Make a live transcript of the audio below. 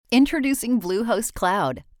Introducing Bluehost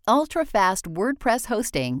Cloud, ultra-fast WordPress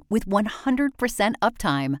hosting with 100%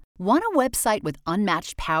 uptime. Want a website with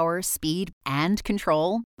unmatched power, speed, and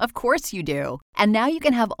control? Of course you do. And now you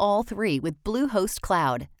can have all three with Bluehost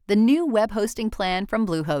Cloud, the new web hosting plan from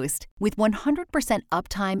Bluehost. With 100%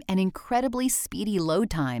 uptime and incredibly speedy load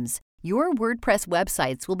times, your WordPress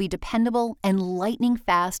websites will be dependable and lightning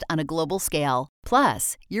fast on a global scale.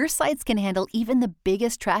 Plus, your sites can handle even the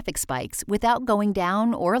biggest traffic spikes without going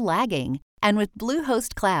down or lagging. And with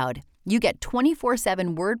Bluehost Cloud, you get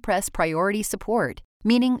 24/7 WordPress priority support,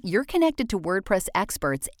 meaning you're connected to WordPress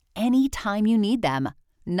experts anytime you need them.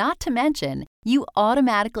 Not to mention, you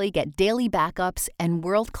automatically get daily backups and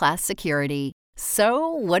world-class security. So,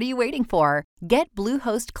 what are you waiting for? Get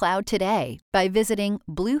Bluehost Cloud today by visiting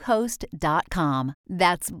Bluehost.com.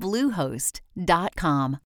 That's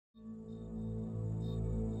Bluehost.com.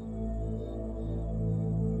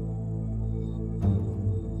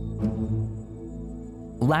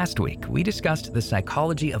 Last week, we discussed the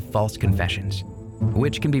psychology of false confessions,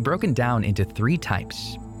 which can be broken down into three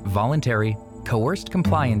types: voluntary, coerced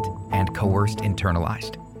compliant, and coerced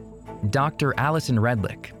internalized. Dr. Alison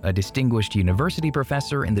Redlich, a distinguished university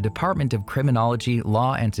professor in the Department of Criminology,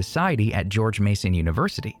 Law, and Society at George Mason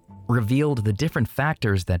University, revealed the different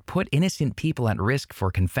factors that put innocent people at risk for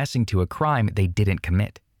confessing to a crime they didn't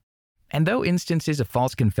commit. And though instances of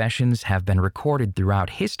false confessions have been recorded throughout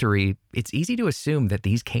history, it's easy to assume that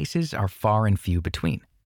these cases are far and few between.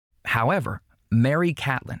 However, Mary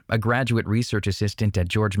Catlin, a graduate research assistant at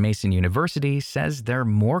George Mason University, says they're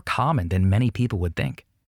more common than many people would think.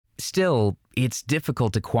 Still, it's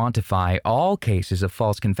difficult to quantify all cases of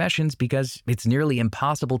false confessions because it's nearly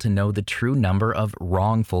impossible to know the true number of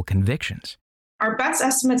wrongful convictions. Our best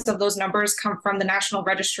estimates of those numbers come from the National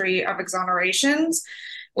Registry of Exonerations,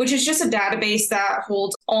 which is just a database that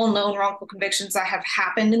holds all known wrongful convictions that have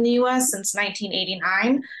happened in the U.S. since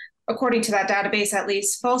 1989. According to that database, at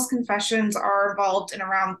least, false confessions are involved in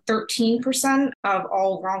around 13% of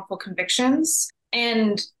all wrongful convictions.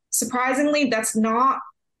 And surprisingly, that's not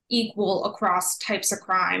equal across types of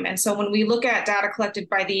crime. And so when we look at data collected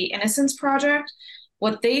by the Innocence Project,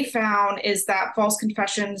 what they found is that false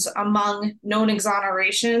confessions among known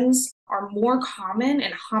exonerations are more common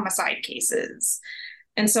in homicide cases.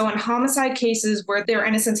 And so in homicide cases where their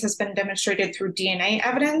innocence has been demonstrated through DNA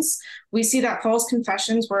evidence, we see that false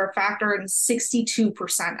confessions were a factor in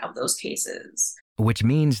 62% of those cases. Which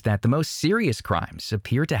means that the most serious crimes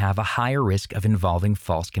appear to have a higher risk of involving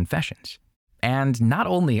false confessions. And not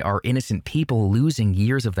only are innocent people losing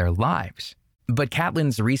years of their lives, but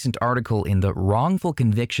Catlin's recent article in the Wrongful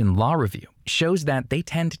Conviction Law Review shows that they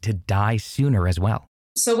tend to die sooner as well.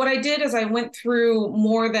 So what I did is I went through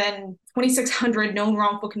more than 2,600 known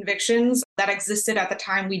wrongful convictions that existed at the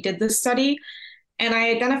time we did this study, and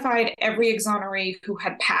I identified every exoneree who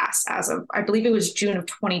had passed as of, I believe it was June of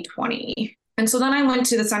 2020. And so then I went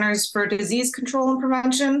to the Centers for Disease Control and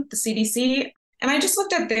Prevention, the CDC, and I just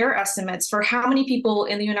looked at their estimates for how many people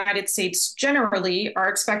in the United States generally are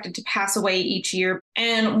expected to pass away each year.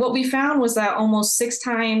 And what we found was that almost 6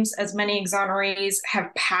 times as many exonerees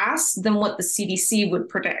have passed than what the CDC would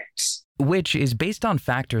predict. Which is based on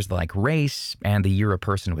factors like race and the year a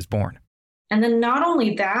person was born. And then not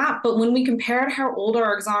only that, but when we compared how old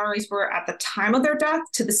our exonerees were at the time of their death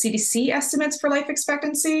to the CDC estimates for life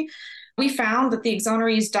expectancy, we found that the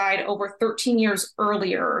exonerees died over 13 years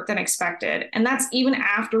earlier than expected. And that's even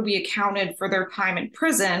after we accounted for their time in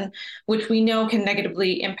prison, which we know can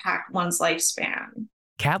negatively impact one's lifespan.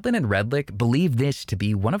 Catlin and Redlich believe this to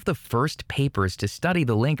be one of the first papers to study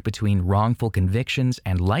the link between wrongful convictions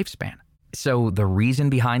and lifespan. So the reason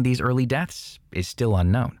behind these early deaths is still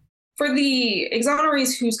unknown. For the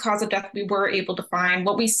exonerees whose cause of death we were able to find,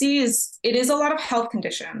 what we see is it is a lot of health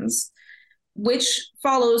conditions, which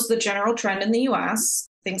follows the general trend in the U.S.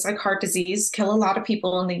 Things like heart disease kill a lot of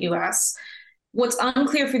people in the U.S. What's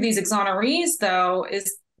unclear for these exonerees, though,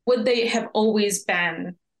 is would they have always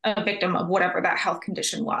been a victim of whatever that health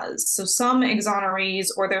condition was? So some exonerees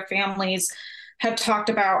or their families have talked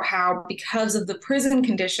about how because of the prison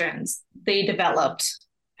conditions, they developed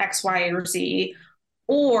X, Y, or Z,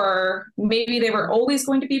 or maybe they were always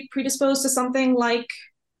going to be predisposed to something like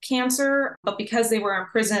cancer, but because they were in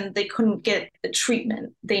prison, they couldn't get the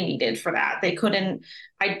treatment they needed for that. They couldn't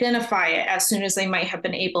identify it as soon as they might have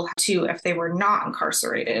been able to if they were not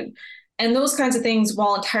incarcerated. And those kinds of things,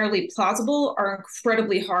 while entirely plausible, are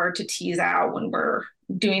incredibly hard to tease out when we're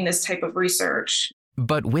doing this type of research.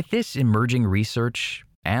 But with this emerging research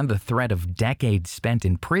and the threat of decades spent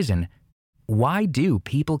in prison, why do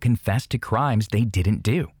people confess to crimes they didn't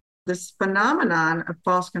do? This phenomenon of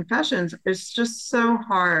false confessions is just so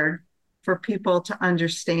hard for people to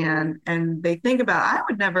understand. And they think about, I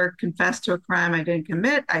would never confess to a crime I didn't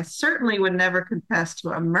commit. I certainly would never confess to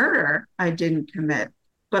a murder I didn't commit.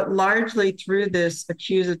 But largely through this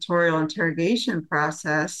accusatorial interrogation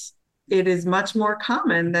process, it is much more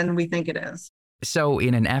common than we think it is. So,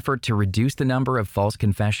 in an effort to reduce the number of false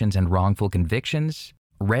confessions and wrongful convictions,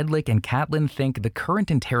 Redlich and Catlin think the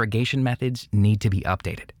current interrogation methods need to be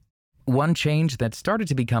updated. One change that's started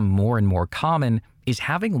to become more and more common is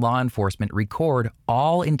having law enforcement record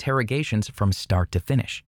all interrogations from start to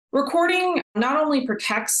finish. Recording not only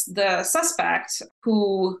protects the suspect,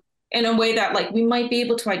 who in a way that we might be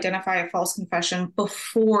able to identify a false confession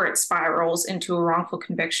before it spirals into a wrongful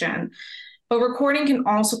conviction, but recording can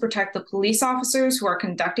also protect the police officers who are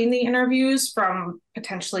conducting the interviews from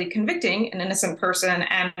potentially convicting an innocent person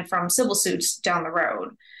and from civil suits down the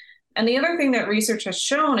road. And the other thing that research has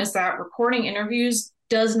shown is that recording interviews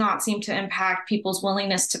does not seem to impact people's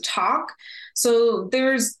willingness to talk. So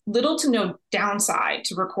there's little to no downside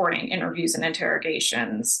to recording interviews and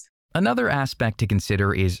interrogations. Another aspect to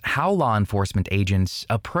consider is how law enforcement agents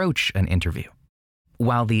approach an interview.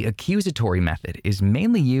 While the accusatory method is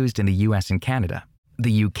mainly used in the US and Canada,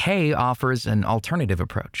 the UK offers an alternative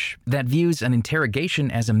approach that views an interrogation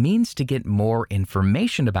as a means to get more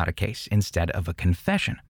information about a case instead of a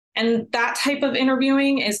confession. And that type of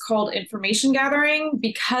interviewing is called information gathering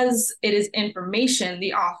because it is information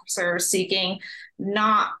the officer is seeking,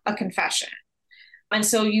 not a confession. And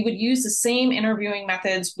so you would use the same interviewing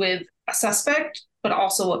methods with a suspect, but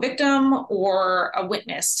also a victim or a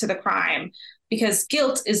witness to the crime, because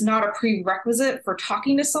guilt is not a prerequisite for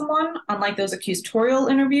talking to someone. Unlike those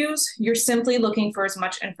accusatorial interviews, you're simply looking for as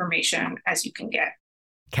much information as you can get.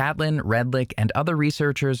 Catlin, Redlich, and other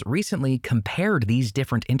researchers recently compared these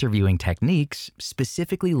different interviewing techniques,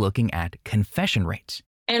 specifically looking at confession rates.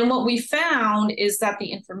 And what we found is that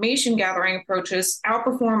the information gathering approaches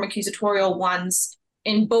outperform accusatorial ones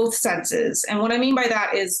in both senses. And what I mean by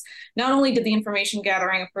that is not only did the information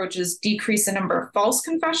gathering approaches decrease the number of false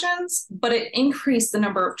confessions, but it increased the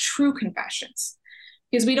number of true confessions.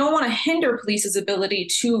 Because we don't want to hinder police's ability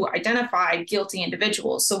to identify guilty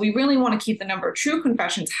individuals. So we really want to keep the number of true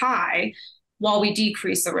confessions high while we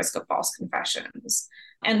decrease the risk of false confessions.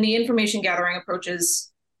 And the information gathering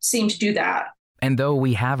approaches seem to do that. And though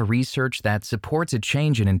we have research that supports a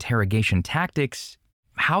change in interrogation tactics,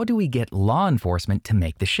 how do we get law enforcement to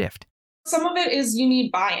make the shift? Some of it is you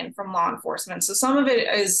need buy-in from law enforcement. So some of it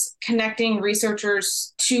is connecting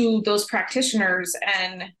researchers to those practitioners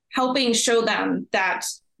and helping show them that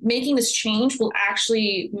making this change will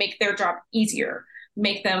actually make their job easier,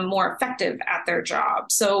 make them more effective at their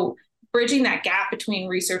job. So bridging that gap between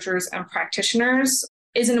researchers and practitioners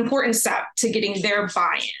is an important step to getting their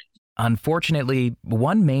buy-in. Unfortunately,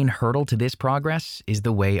 one main hurdle to this progress is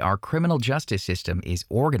the way our criminal justice system is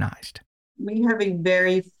organized. We have a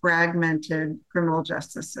very fragmented criminal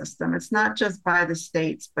justice system. It's not just by the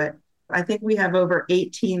states, but I think we have over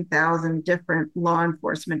 18,000 different law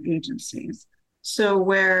enforcement agencies. So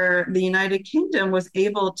where the United Kingdom was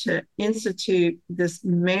able to institute this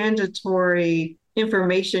mandatory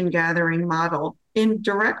information gathering model in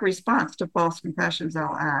direct response to false confessions,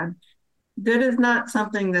 I'll add, that is not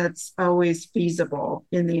something that's always feasible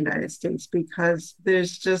in the United States because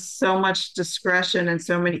there's just so much discretion and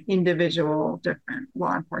so many individual different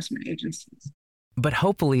law enforcement agencies. But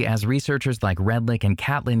hopefully, as researchers like Redlich and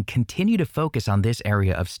Catlin continue to focus on this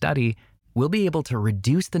area of study, we'll be able to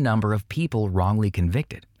reduce the number of people wrongly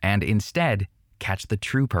convicted and instead catch the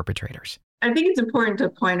true perpetrators. I think it's important to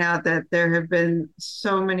point out that there have been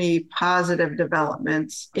so many positive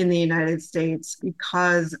developments in the United States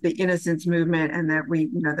because the innocence movement and that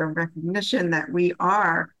the recognition that we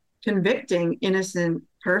are convicting innocent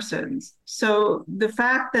persons. So the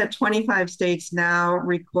fact that 25 states now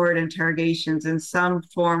record interrogations in some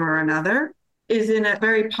form or another is in a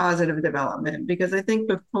very positive development because I think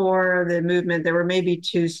before the movement, there were maybe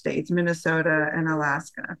 2 states, Minnesota and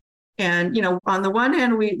Alaska. And, on the one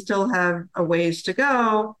hand, we still have a ways to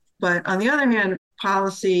go, but on the other hand,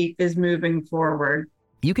 policy is moving forward.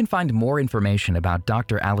 You can find more information about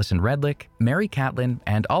Dr. Allison Redlich, Mary Catlin,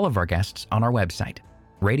 and all of our guests on our website,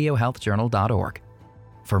 radiohealthjournal.org.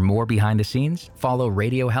 For more behind the scenes, follow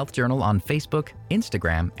Radio Health Journal on Facebook,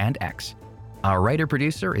 Instagram, and X. Our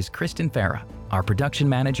writer-producer is Kristen Farah. Our production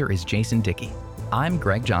manager is Jason Dickey. I'm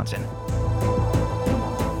Greg Johnson.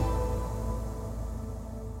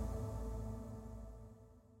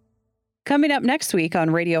 Coming up next week on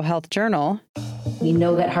Radio Health Journal, We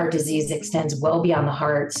know that heart disease extends well beyond the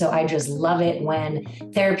heart. So I just love it when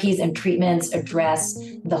therapies and treatments address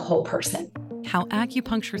the whole person. How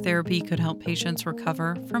acupuncture therapy could help patients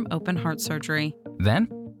recover from open heart surgery. Then,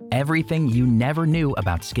 everything you never knew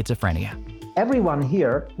about schizophrenia. Everyone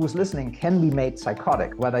here who's listening can be made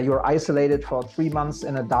psychotic, whether you're isolated for 3 months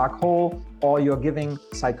in a dark hole or you're giving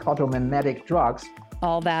psychotomimetic drugs.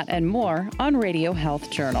 All that and more on Radio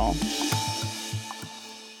Health Journal.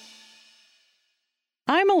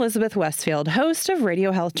 I'm Elizabeth Westfield, host of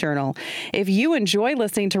Radio Health Journal. If you enjoy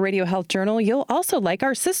listening to Radio Health Journal, you'll also like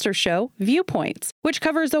our sister show, Viewpoints, which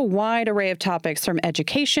covers a wide array of topics from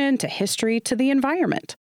education to history to the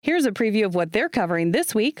environment. Here's a preview of what they're covering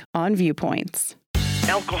this week on Viewpoints.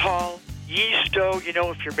 Alcohol, yeast dough,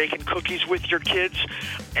 if you're making cookies with your kids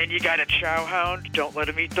and you got a chow hound, don't let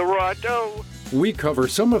them eat the raw dough. We cover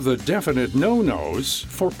some of the definite no-nos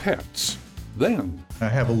for pets. Then, I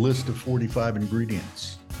have a list of 45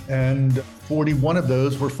 ingredients, and 41 of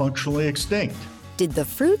those were functionally extinct. Did the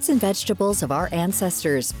fruits and vegetables of our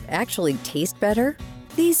ancestors actually taste better?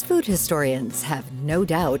 These food historians have no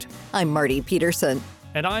doubt. I'm Marty Peterson.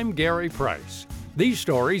 and I'm Gary Price. These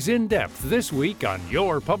stories in depth this week on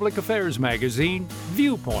your public affairs magazine,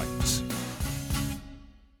 Viewpoints.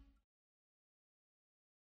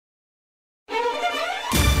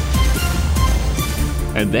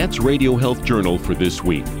 And that's Radio Health Journal for this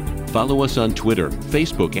week. Follow us on Twitter,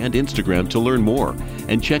 Facebook, and Instagram to learn more.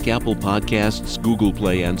 And check Apple Podcasts, Google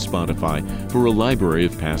Play, and Spotify for a library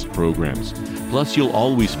of past programs. Plus, you'll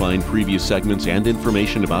always find previous segments and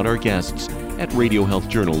information about our guests at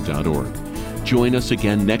radiohealthjournal.org. Join us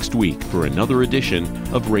again next week for another edition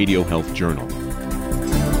of Radio Health Journal.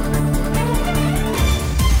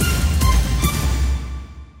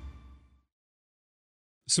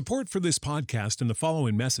 Support for this podcast and the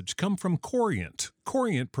following message come from Corient.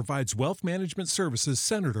 Corient provides wealth management services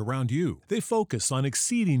centered around you. They focus on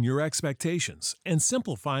exceeding your expectations and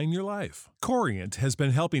simplifying your life. Corient has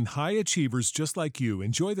been helping high achievers just like you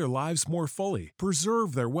enjoy their lives more fully,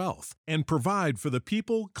 preserve their wealth, and provide for the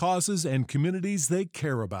people, causes, and communities they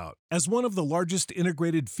care about. As one of the largest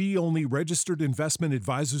integrated fee-only registered investment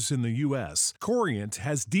advisors in the U.S., Corient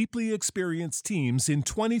has deeply experienced teams in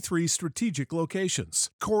 23 strategic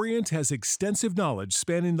locations. Corient has extensive knowledge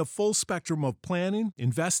spanning the full spectrum of planning,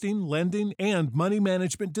 investing, lending, and money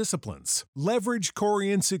management disciplines. Leverage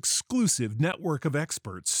Corient's exclusive network of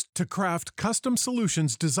experts to craft custom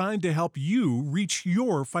solutions designed to help you reach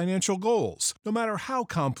your financial goals, no matter how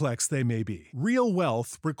complex they may be. Real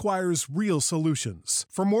wealth requires real solutions.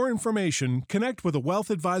 For more information, connect with a wealth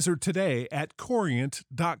advisor today at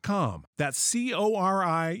Corient.com. That's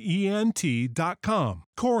Corient.com.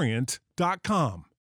 Corient.com.